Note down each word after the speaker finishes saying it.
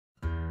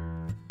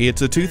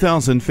It's a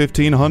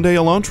 2015 Hyundai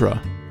Elantra.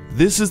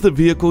 This is the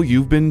vehicle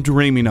you've been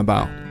dreaming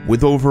about.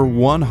 With over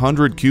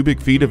 100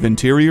 cubic feet of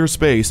interior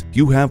space,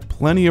 you have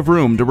plenty of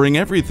room to bring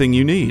everything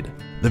you need.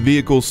 The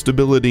vehicle's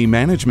stability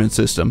management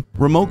system,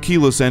 remote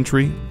keyless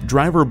entry,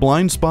 driver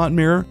blind spot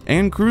mirror,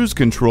 and cruise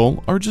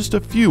control are just a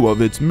few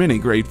of its many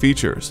great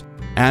features.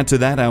 Add to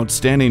that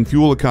outstanding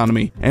fuel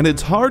economy, and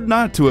it's hard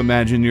not to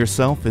imagine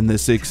yourself in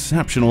this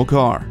exceptional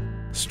car.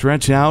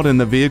 Stretch out in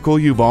the vehicle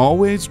you've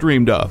always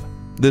dreamed of.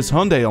 This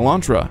Hyundai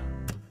Elantra.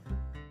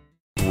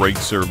 Great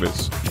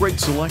service, great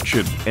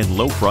selection, and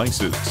low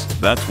prices.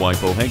 That's why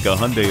Pohanka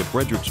Hyundai of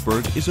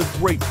Fredericksburg is a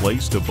great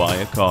place to buy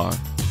a car.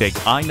 Take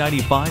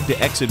I-95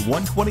 to exit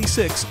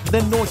 126,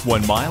 then north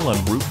 1 mile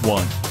on Route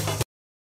 1.